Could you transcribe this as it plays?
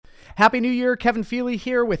Happy New Year, Kevin Feely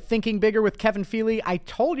here with Thinking Bigger with Kevin Feely. I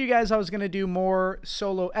told you guys I was going to do more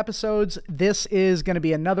solo episodes. This is going to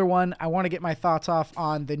be another one. I want to get my thoughts off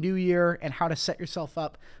on the new year and how to set yourself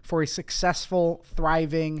up for a successful,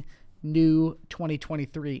 thriving new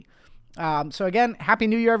 2023. So again, Happy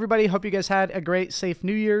New Year, everybody. Hope you guys had a great, safe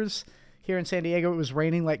New Year's. Here in San Diego, it was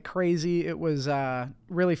raining like crazy. It was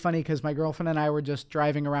really funny because my girlfriend and I were just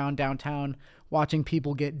driving around downtown watching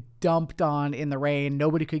people get dumped on in the rain.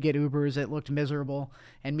 Nobody could get Ubers. It looked miserable.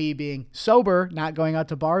 And me being sober, not going out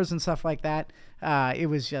to bars and stuff like that, it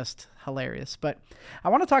was just hilarious. But I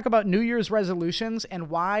want to talk about New Year's resolutions and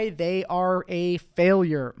why they are a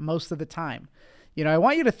failure most of the time. You know, I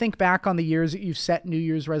want you to think back on the years that you've set New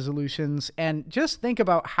Year's resolutions and just think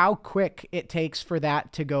about how quick it takes for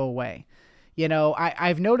that to go away. You know,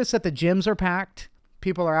 I've noticed that the gyms are packed.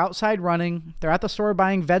 People are outside running. They're at the store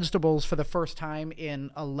buying vegetables for the first time in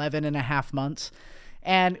 11 and a half months.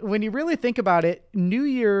 And when you really think about it, New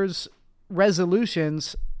Year's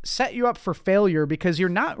resolutions set you up for failure because you're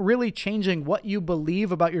not really changing what you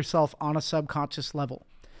believe about yourself on a subconscious level.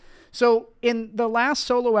 So in the last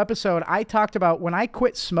solo episode, I talked about when I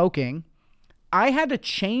quit smoking, I had to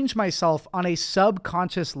change myself on a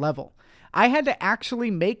subconscious level. I had to actually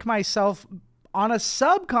make myself on a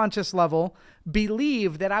subconscious level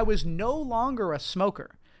believe that I was no longer a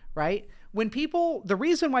smoker, right? The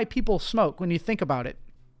reason why people smoke, when you think about it,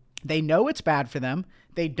 they know it's bad for them.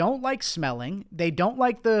 They don't like smelling. They don't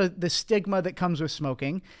like the stigma that comes with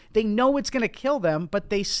smoking. They know it's going to kill them, but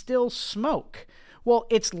they still smoke. Well,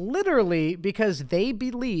 it's literally because they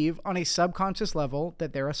believe on a subconscious level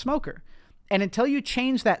that they're a smoker. And until you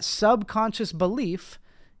change that subconscious belief,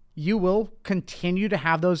 you will continue to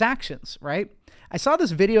have those actions, right? I saw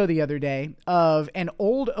this video the other day of an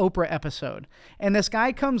old Oprah episode, and this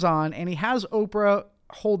guy comes on and he has Oprah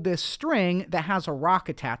hold this string that has a rock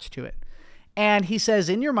attached to it. And he says,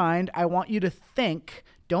 in your mind, I want you to think,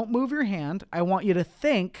 don't move your hand. I want you to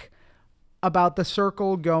think about the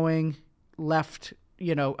circle going left,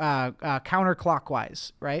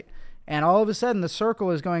 counterclockwise, right? And all of a sudden the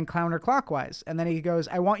circle is going counterclockwise. And then he goes,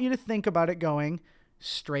 I want you to think about it going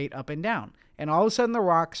straight up and down. And all of a sudden the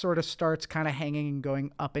rock sort of starts kind of hanging and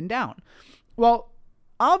going up and down. Well,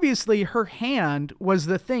 obviously her hand was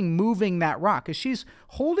the thing moving that rock. As she's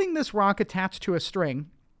holding this rock attached to a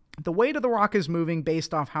string, the weight of the rock is moving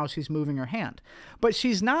based off how she's moving her hand. But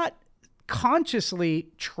she's not consciously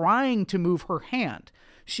trying to move her hand.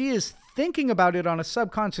 She is thinking about it on a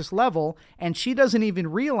subconscious level, and she doesn't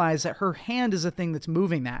even realize that her hand is the thing that's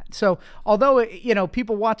moving that. So although,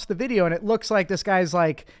 people watch the video and it looks like this guy's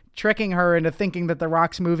like tricking her into thinking that the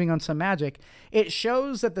rock's moving on some magic, it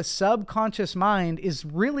shows that the subconscious mind is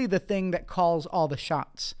really the thing that calls all the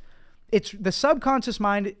shots. It's the subconscious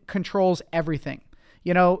mind controls everything,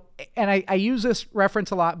 and I use this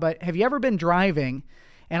reference a lot, but have you ever been driving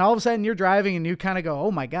and all of a sudden you're driving and you kind of go,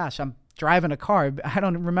 oh my gosh, I'm driving a car. I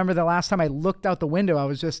don't remember the last time I looked out the window. I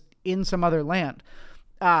was just in some other land.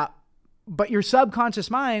 But your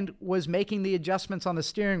subconscious mind was making the adjustments on the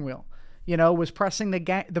steering wheel, was pressing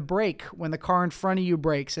the brake when the car in front of you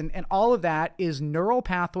brakes. And all of that is neural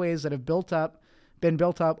pathways that have been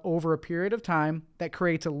built up over a period of time that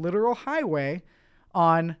creates a literal highway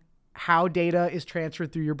on how data is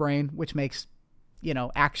transferred through your brain, which makes,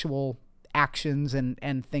 actual actions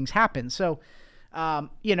and things happen. So,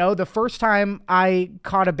 the first time I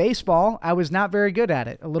caught a baseball, I was not very good at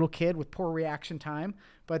it. A little kid with poor reaction time.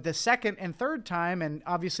 But the second and third time, and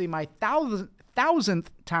obviously my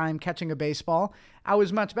thousandth time catching a baseball, I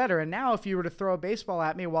was much better. And now if you were to throw a baseball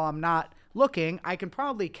at me while I'm not looking, I can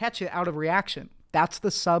probably catch it out of reaction. That's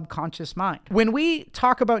the subconscious mind. When we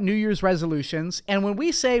talk about New Year's resolutions, and when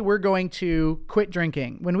we say we're going to quit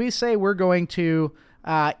drinking, when we say we're going to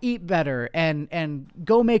eat better and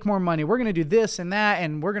go make more money, we're going to do this and that,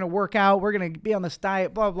 and we're going to work out, we're going to be on this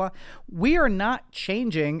diet, blah, blah. We are not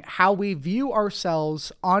changing how we view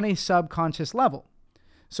ourselves on a subconscious level.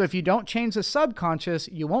 So if you don't change the subconscious,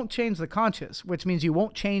 you won't change the conscious, which means you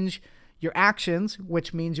won't change your actions,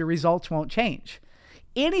 which means your results won't change.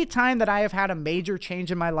 Anytime that I have had a major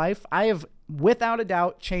change in my life, I have without a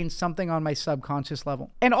doubt changed something on my subconscious level.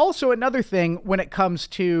 And also another thing when it comes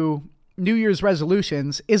to New Year's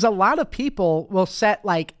resolutions is a lot of people will set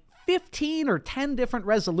like 15 or 10 different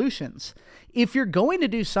resolutions. If you're going to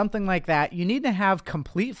do something like that, you need to have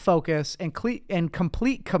complete focus and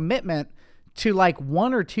complete commitment to like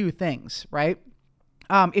one or two things, right?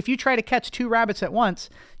 If you try to catch 2 rabbits at once,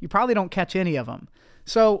 you probably don't catch any of them.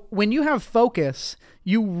 So when you have focus,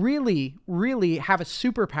 you really, really have a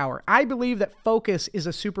superpower. I believe that focus is a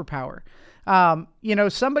superpower.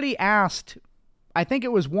 Somebody asked I think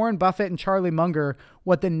it was Warren Buffett and Charlie Munger,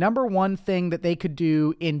 what the number one thing that they could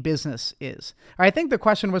do in business is. Or I think the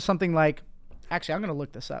question was something like, actually, I'm going to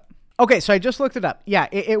look this up. Okay, so I just looked it up. Yeah,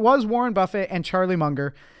 it was Warren Buffett and Charlie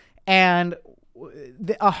Munger. And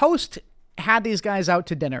a host had these guys out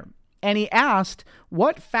to dinner. And he asked,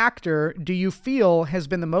 what factor do you feel has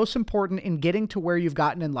been the most important in getting to where you've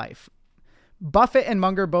gotten in life? Buffett and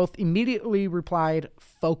Munger both immediately replied,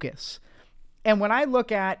 focus. And when I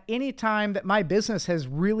look at any time that my business has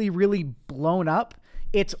really, really blown up,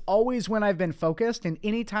 it's always when I've been focused. And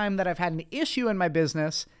any time that I've had an issue in my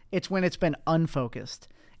business, it's when it's been unfocused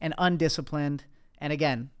and undisciplined. And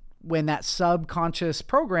again, when that subconscious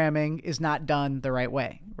programming is not done the right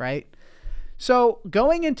way, right? So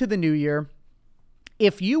going into the new year,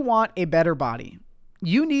 if you want a better body,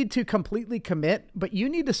 you need to completely commit, but you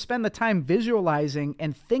need to spend the time visualizing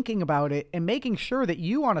and thinking about it and making sure that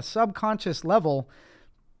you on a subconscious level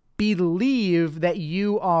believe that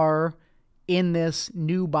you are in this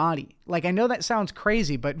new body. Like, I know that sounds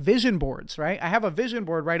crazy, but vision boards, right? I have a vision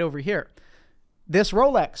board right over here. This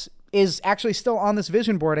Rolex is actually still on this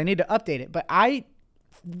vision board. I need to update it, but I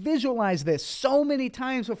visualized this so many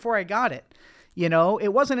times before I got it. You know, it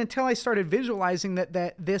wasn't until I started visualizing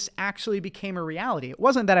that this actually became a reality. It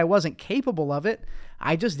wasn't that I wasn't capable of it.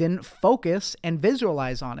 I just didn't focus and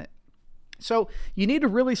visualize on it. So you need to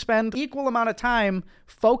really spend equal amount of time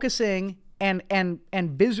focusing and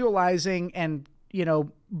visualizing and, you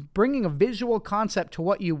know, bringing a visual concept to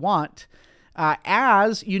what you want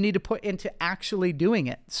as you need to put into actually doing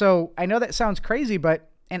it. So I know that sounds crazy, but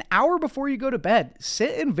an hour before you go to bed,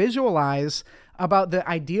 sit and visualize about the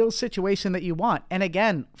ideal situation that you want. And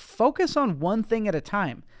again, focus on one thing at a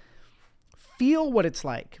time. Feel what it's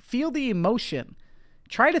like. Feel the emotion.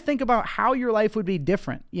 Try to think about how your life would be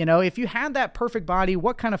different. You know, if you had that perfect body,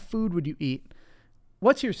 what kind of food would you eat?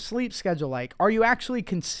 What's your sleep schedule like? Are you actually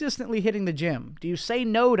consistently hitting the gym? Do you say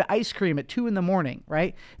no to ice cream at 2 a.m,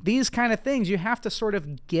 right? These kind of things you have to sort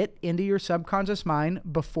of get into your subconscious mind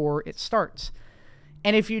before it starts.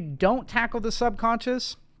 And if you don't tackle the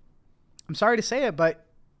subconscious, I'm sorry to say it, but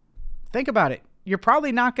think about it. You're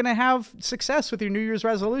probably not going to have success with your New Year's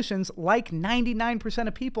resolutions like 99%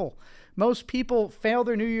 of people. Most people fail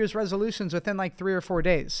their New Year's resolutions within like 3 or 4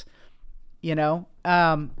 days, you know?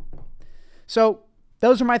 So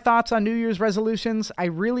those are my thoughts on New Year's resolutions. I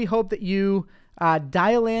really hope that you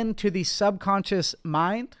dial in to the subconscious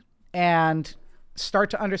mind and start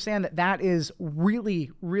to understand that is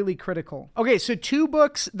really, really critical. Okay, so 2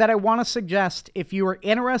 books that I want to suggest if you are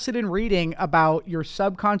interested in reading about your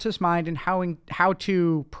subconscious mind and how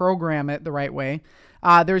to program it the right way.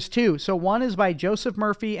 There's 2. So one is by Joseph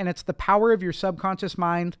Murphy, and it's The Power of Your Subconscious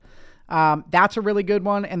Mind. That's a really good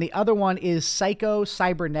one. And the other one is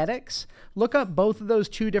Psycho-Cybernetics. Look up both of those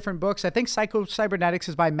 2 different books. I think Psycho-Cybernetics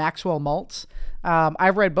is by Maxwell Maltz.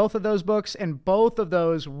 I've read both of those books, and both of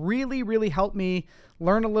those really, really helped me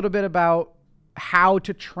learn a little bit about how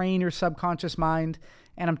to train your subconscious mind.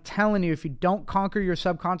 And I'm telling you, if you don't conquer your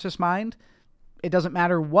subconscious mind, it doesn't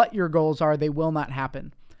matter what your goals are, they will not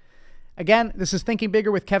happen. Again, this is Thinking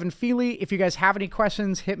Bigger with Kevin Feely. If you guys have any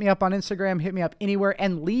questions, hit me up on Instagram, hit me up anywhere,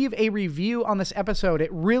 and leave a review on this episode.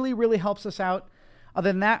 It really, really helps us out. Other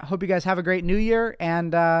than that, hope you guys have a great new year,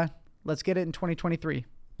 and let's get it in 2023.